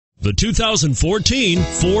The 2014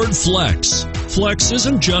 Ford Flex. Flex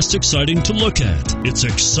isn't just exciting to look at, it's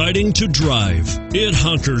exciting to drive. It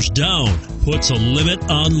hunkers down, puts a limit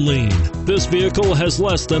on lean. This vehicle has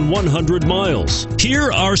less than 100 miles.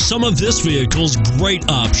 Here are some of this vehicle's great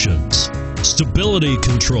options: stability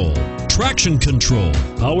control, traction control,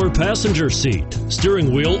 power passenger seat,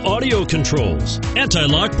 steering wheel audio controls,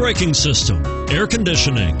 anti-lock braking system, air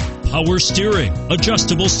conditioning, power steering,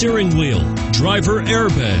 adjustable steering wheel, driver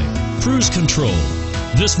airbag, cruise control.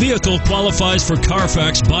 This vehicle qualifies for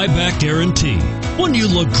Carfax buyback guarantee. Wouldn't you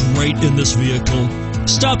look great in this vehicle?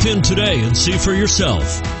 Stop in today and see for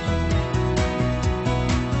yourself.